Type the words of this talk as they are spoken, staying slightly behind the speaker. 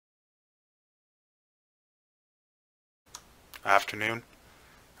afternoon.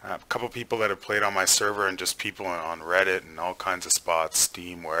 I have a couple people that have played on my server and just people on Reddit and all kinds of spots,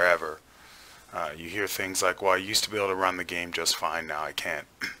 Steam, wherever. You hear things like, well, I used to be able to run the game just fine, now I can't.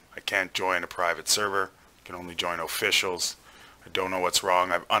 I can't join a private server, I can only join officials. I don't know what's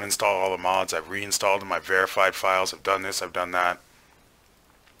wrong. I've uninstalled all the mods, I've reinstalled them, I've verified files, I've done this, I've done that.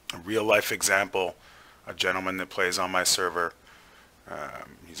 A real life example, a gentleman that plays on my server,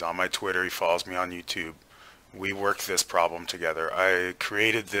 he's on my Twitter, he follows me on YouTube. We worked this problem together. I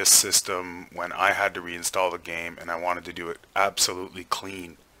created this system when I had to reinstall the game and I wanted to do it absolutely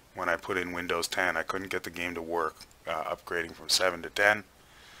clean. When I put in Windows 10, I couldn't get the game to work, upgrading from 7 to 10,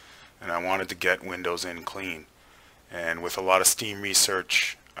 and I wanted to get Windows in clean. And with a lot of Steam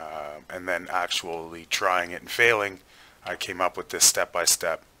research and then actually trying it and failing, I came up with this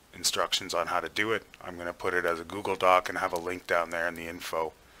step-by-step instructions on how to do it. I'm going to put it as a Google Doc and have a link down there in the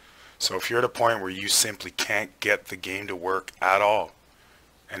info. So if you're at a point where you simply can't get the game to work at all,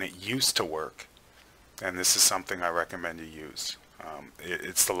 and it used to work, then this is something I recommend you use.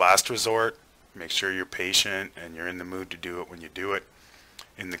 It's the last resort. Make sure you're patient and you're in the mood to do it when you do it.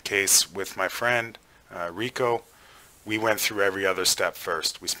 In the case with my friend Rico, we went through every other step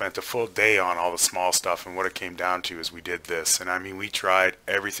first. We spent a full day on all the small stuff, and what it came down to is we did this. And I mean, we tried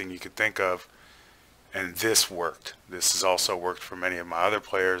everything you could think of, and this worked. This has also worked for many of my other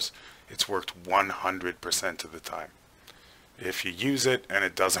players. It's worked 100% of the time. If you use it and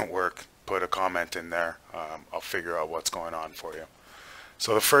it doesn't work, put a comment in there. I'll figure out what's going on for you.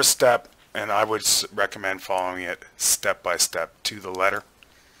 So the first step, and I would recommend following it step by step to the letter.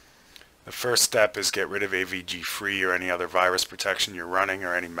 The first step is get rid of AVG free or any other virus protection you're running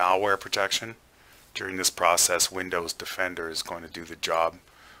or any malware protection. During this process, Windows Defender is going to do the job.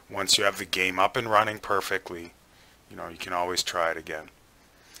 Once you have the game up and running perfectly, you can always try it again.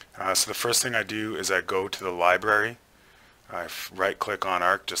 So the first thing I do is I go to the library. I right click on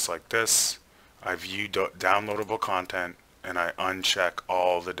ARC just like this. I view downloadable content and I uncheck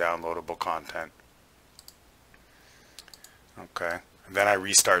all the downloadable content. Okay, and then I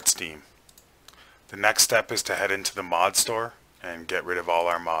restart Steam. The next step is to head into the mod store and get rid of all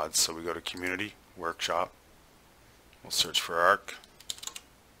our mods. So we go to Community, Workshop. We'll search for ARC.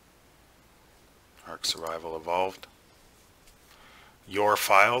 ARC Survival Evolved. Your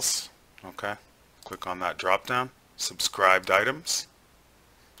files. Okay, click on that drop down. Subscribed items.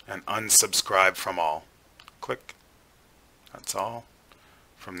 And unsubscribe from all. Click. That's all.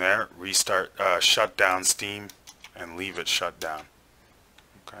 From there, restart, shut down Steam and leave it shut down.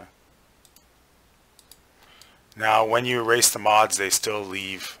 Okay. Now, when you erase the mods, they still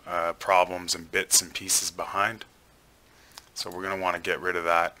leave problems and bits and pieces behind. So we're going to want to get rid of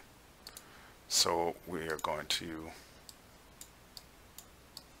that. So we are going to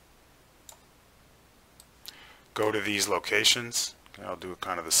go to these locations. Okay, I'll do it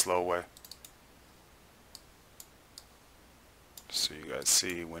kind of the slow way. So you guys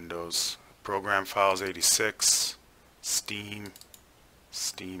see Windows Program Files 86, Steam,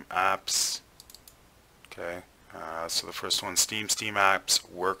 Steam Apps. Okay, so the first one, Steam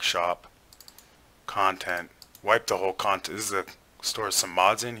Apps, Workshop, Content. Wipe the whole content. This is the stores some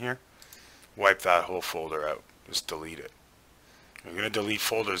mods in here. Wipe that whole folder out. Just delete it. You're going to delete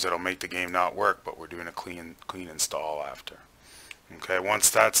folders that'll make the game not work, but we're doing a clean install after. Okay, once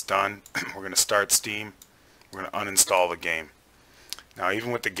that's done, we're going to start Steam. We're going to uninstall the game. Now,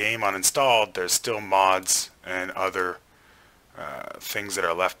 even with the game uninstalled, there's still mods and other things that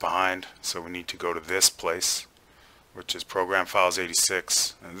are left behind. So we need to go to this place, which is Program Files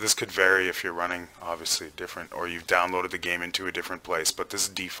 86. And this could vary if you're running obviously different, or you've downloaded the game into a different place, but this is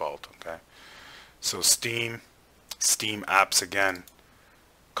default. Okay, so Steam Apps again,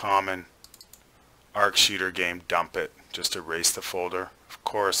 Common, Arc Shooter game, dump it. Just erase the folder. Of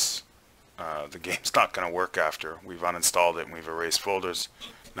course, the game's not going to work after we've uninstalled it and we've erased folders.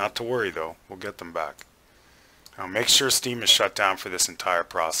 Not to worry though, we'll get them back. Now make sure Steam is shut down for this entire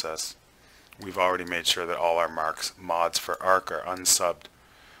process. We've already made sure that all our mods for ARC are unsubbed.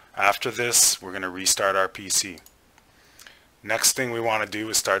 After this, we're going to restart our PC. Next thing we want to do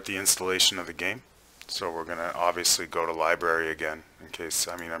is start the installation of the game. So we're going to obviously go to library again, in case,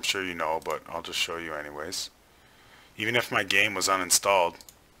 I'm sure you know, but I'll just show you anyways. Even if my game was uninstalled,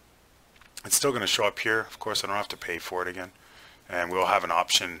 it's still going to show up here. Of course, I don't have to pay for it again. And we'll have an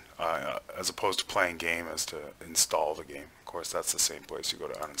option, as opposed to playing game, as to install the game. Of course, that's the same place you go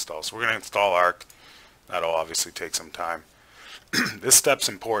to uninstall. So we're going to install ARC. That'll obviously take some time. This step's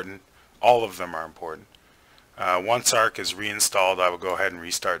important. All of them are important. Once ARC is reinstalled, I will go ahead and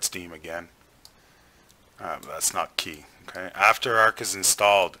restart Steam again. That's not key. Okay. After ARC is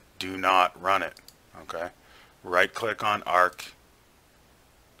installed, do not run it. Okay. right click on Arc,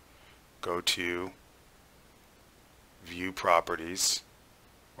 go to View Properties,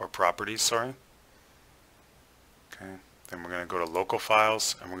 or Properties, sorry. Okay, then we're going to go to Local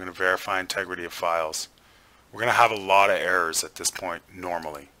Files, and we're going to verify integrity of files. We're going to have a lot of errors at this point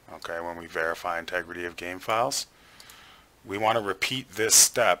normally, okay, when we verify integrity of game files. We want to repeat this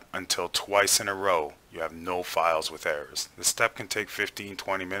step until twice in a row you have no files with errors. This step can take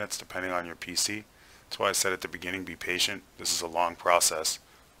 15-20 minutes depending on your PC. That's why I said at the beginning, be patient. This is a long process.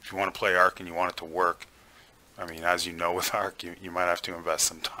 If you want to play Arc and you want it to work, I mean, as you know with Arc, you might have to invest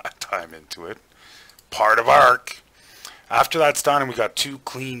some time into it. Part of Arc. After that's done and we got 2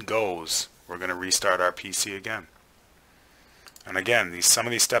 clean goes, we're going to restart our PC again. And again, some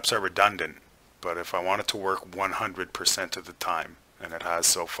of these steps are redundant, but if I want it to work 100% of the time, and it has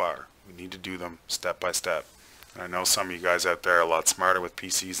so far, we need to do them step by step. And I know some of you guys out there are a lot smarter with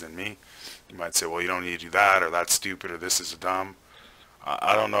PCs than me. You might say, well, you don't need to do that, or that's stupid, or this is dumb.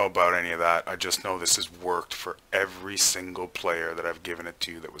 I don't know about any of that. I just know this has worked for every single player that I've given it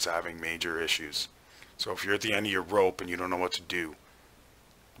to that was having major issues. So if you're at the end of your rope and you don't know what to do,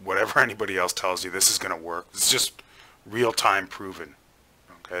 whatever anybody else tells you, this is going to work. It's just real-time proven.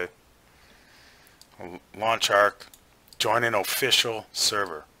 Okay? We'll launch Arc, join an official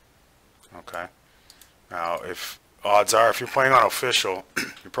server. Okay? Now, if odds are, if you're playing on official,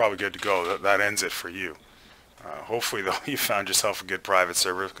 you're probably good to go. That ends it for you. Hopefully, though, you found yourself a good private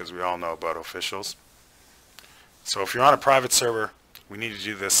server, because we all know about officials. So if you're on a private server, we need to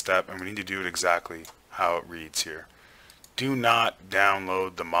do this step, and we need to do it exactly how it reads here. Do not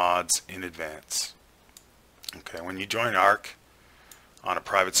download the mods in advance. Okay, when you join Arc on a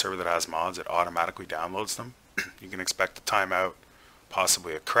private server that has mods, it automatically downloads them. You can expect a timeout,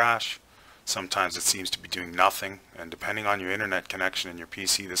 possibly a crash. Sometimes it seems to be doing nothing, and depending on your internet connection and your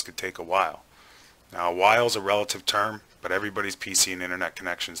PC, this could take a while. Now, a while is a relative term, but everybody's PC and internet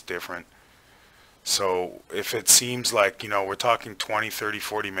connection is different. So if it seems like, we're talking 20, 30,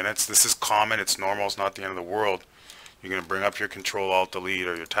 40 minutes, this is common, it's normal, it's not the end of the world. You're going to bring up your Control-Alt-Delete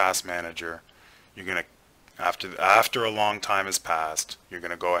or your task manager. You're going to, after a long time has passed, you're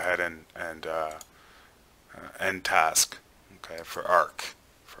going to go ahead and end task, okay, for Arc.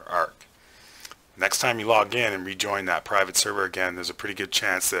 Next time you log in and rejoin that private server again, there's a pretty good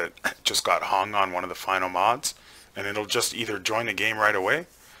chance that it just got hung on one of the final mods, and it'll just either join the game right away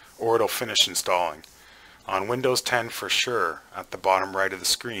or it'll finish installing. On Windows 10 for sure, at the bottom right of the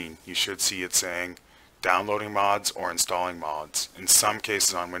screen, you should see it saying downloading mods or installing mods. In some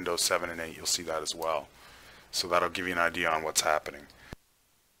cases on Windows 7 and 8 you'll see that as well. So that'll give you an idea on what's happening.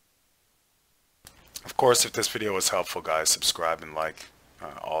 Of course, if this video was helpful, guys, subscribe and like.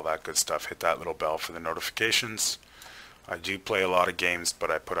 All that good stuff. Hit that little bell for the notifications. I do play a lot of games,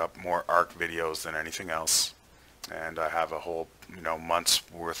 but I put up more Arc videos than anything else, and I have a whole month's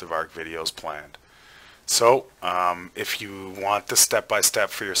worth of Arc videos planned. So if you want the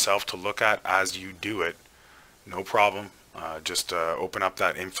step-by-step for yourself to look at as you do it, no problem. Just open up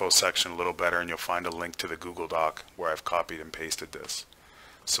that info section a little better and you'll find a link to the Google Doc where I've copied and pasted this.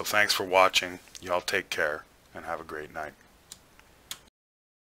 So thanks for watching. Y'all take care and have a great night.